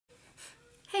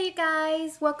Hey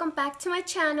guys, welcome back to my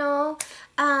channel.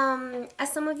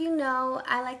 As some of you know,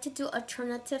 I like to do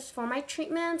alternatives for my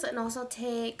treatments and also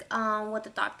take what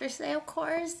the doctors say, of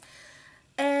course.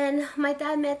 And my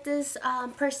dad met this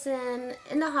person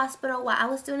in the hospital while I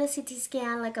was doing a CT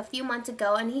scan like a few months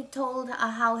ago, and he told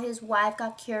how his wife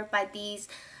got cured by these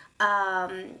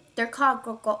they're called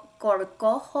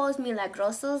gorgojos,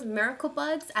 milagrosos, miracle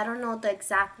bugs. I don't know the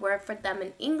exact word for them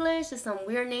in English. It's some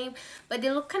weird name, but they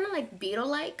look kind of like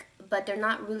beetle-like, but they're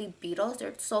not really beetles.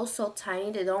 They're so tiny.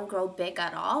 They don't grow big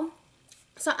at all.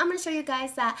 So I'm going to show you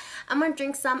guys that I'm going to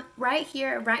drink some right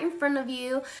here, right in front of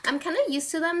you. I'm kind of used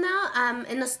to them now.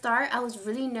 In the start, I was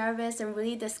really nervous and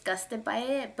really disgusted by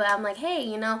it. But I'm like, hey,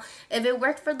 you know, if it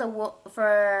worked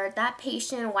for that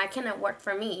patient, why can't it work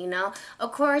for me, you know?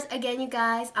 Of course, again, you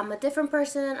guys, I'm a different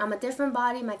person. I'm a different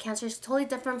body. My cancer is totally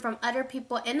different from other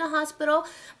people in the hospital.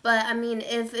 But, I mean,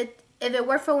 if it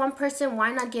worked for one person,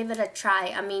 why not give it a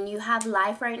try? I mean, you have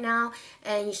life right now,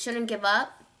 and you shouldn't give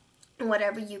up.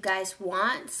 Whatever you guys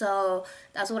want. So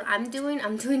that's what I'm doing.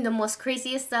 I'm doing the most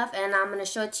craziest stuff, and I'm gonna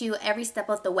show it to you every step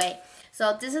of the way.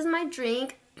 So this is my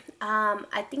drink.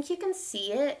 I think you can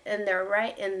see it, and they're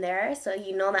right in there, so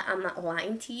you know that I'm not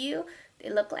lying to you.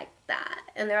 They look like that,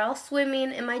 and they're all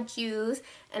swimming in my juice,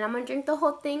 and I'm gonna drink the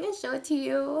whole thing and show it to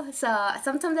you. So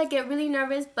sometimes I get really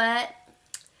nervous, but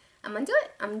I'm gonna do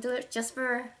it. I'm gonna do it just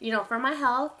for, you know, for my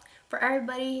health, for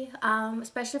everybody,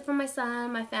 especially for my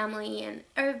son, my family, and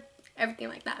everything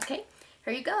like that. Okay,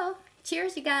 here you go.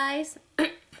 Cheers, you guys.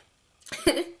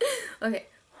 Okay,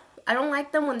 I don't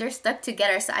like them when they're stuck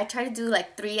together, so I try to do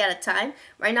like 3 at a time.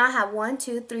 Right now I have 1,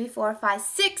 2, 3, 4, 5,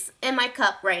 6 in my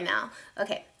cup right now.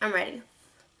 Okay, I'm ready.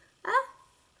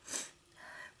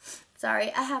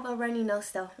 Sorry, I have a runny nose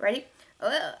still. Ready?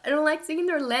 Oh, I don't like seeing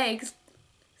their legs.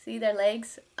 See their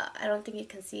legs? I don't think you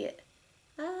can see it.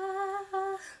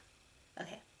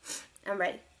 Okay, I'm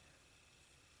ready.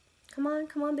 Come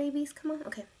on, babies, come on.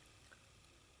 Okay.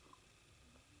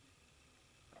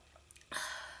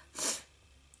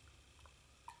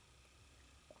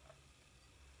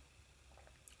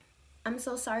 I'm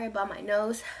so sorry about my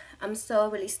nose. I'm still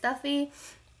really stuffy.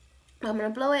 I'm gonna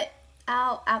blow it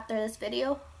out after this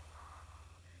video.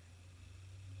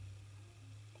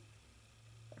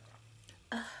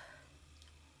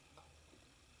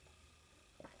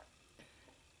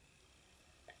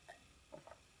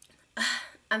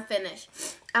 I'm finished.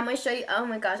 I'm gonna show you. Oh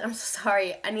my gosh, I'm so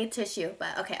sorry. I need tissue,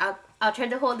 but okay, I'll try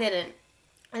to hold it in.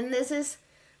 And this is,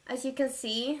 as you can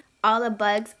see, all the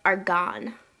bugs are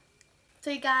gone. So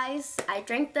you guys, I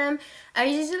drank them. I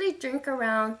usually drink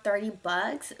around 30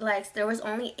 bugs. Like, there was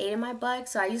only 8 in my bug,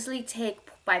 so I usually take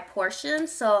by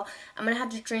portions. So I'm gonna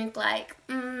have to drink like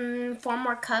 4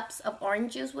 more cups of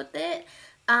orange juice with it.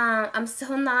 I'm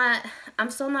still not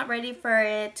ready for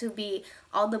it to be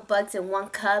all the bugs in 1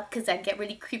 cup, because I get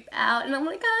really creeped out and I'm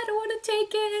like, I don't want to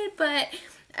take it. But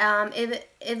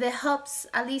if it helps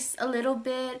at least a little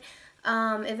bit,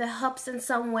 if it helps in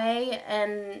some way,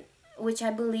 and which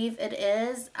I believe it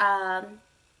is, I'm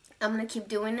gonna keep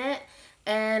doing it.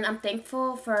 And I'm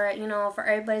thankful for, you know, for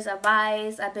everybody's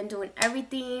advice. I've been doing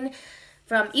everything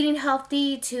from eating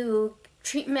healthy to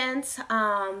treatments,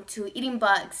 to eating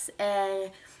bugs,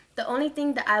 and the only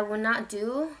thing that I will not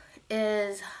do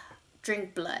is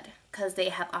drink blood, because they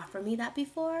have offered me that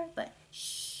before, but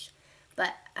shh,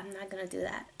 but I'm not gonna do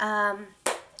that.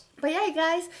 But yeah, you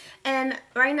guys, and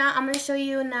right now I'm gonna show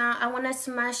you. Now I want to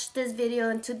smash this video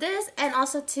into this, and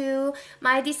also to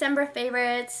my December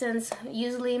favorites, since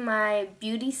usually my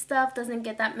beauty stuff doesn't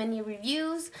get that many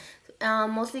reviews.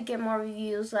 Mostly get more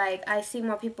reviews, like I see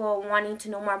more people wanting to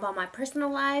know more about my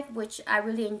personal life, which I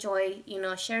really enjoy, you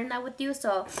know, sharing that with you.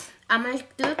 So I'm gonna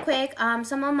do it quick.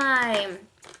 Some of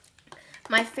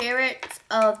my favorites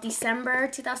of December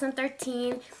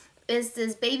 2013 is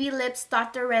this Baby Lips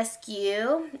Dr.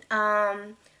 Rescue.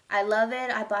 I love it.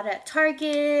 I bought it at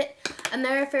Target.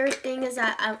 Another favorite thing is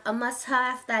that a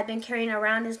must-have that I've been carrying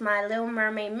around is my Little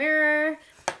Mermaid mirror.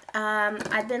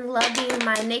 I've been loving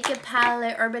my Naked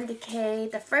Palette Urban Decay,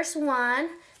 the first one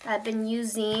that I've been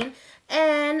using.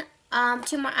 And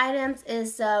 2 more items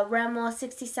is Rimmel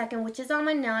 60 Second, which is on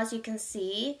my nail, as you can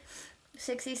see.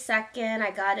 60 Second,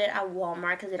 I got it at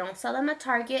Walmart because they don't sell them at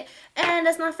Target. And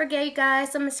let's not forget, you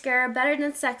guys, the mascara, Better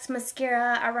Than Sex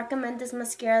mascara. I recommend this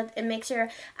mascara. It makes your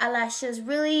eyelashes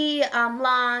really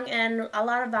long and a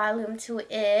lot of volume to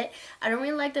it. I don't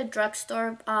really like the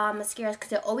drugstore mascaras, because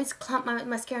they always clump my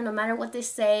mascara no matter what they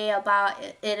say about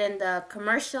it in the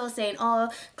commercial, saying,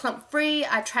 oh, clump free.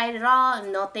 I tried it all,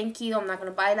 and no thank you, I'm not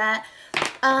going to buy that.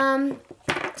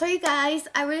 So you guys,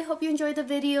 I really hope you enjoyed the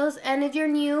videos, and if you're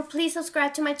new, please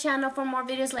subscribe to my channel for more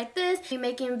videos like this. I'll be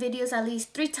making videos at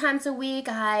least 3 times a week.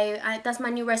 That's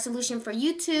my new resolution for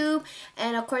YouTube,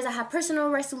 and of course I have personal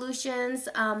resolutions,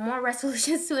 more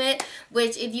resolutions to it,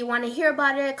 which if you want to hear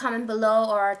about it, comment below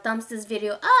or thumbs this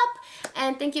video up.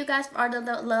 And thank you guys for all the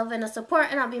love and the support,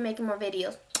 and I'll be making more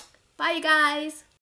videos. Bye you guys!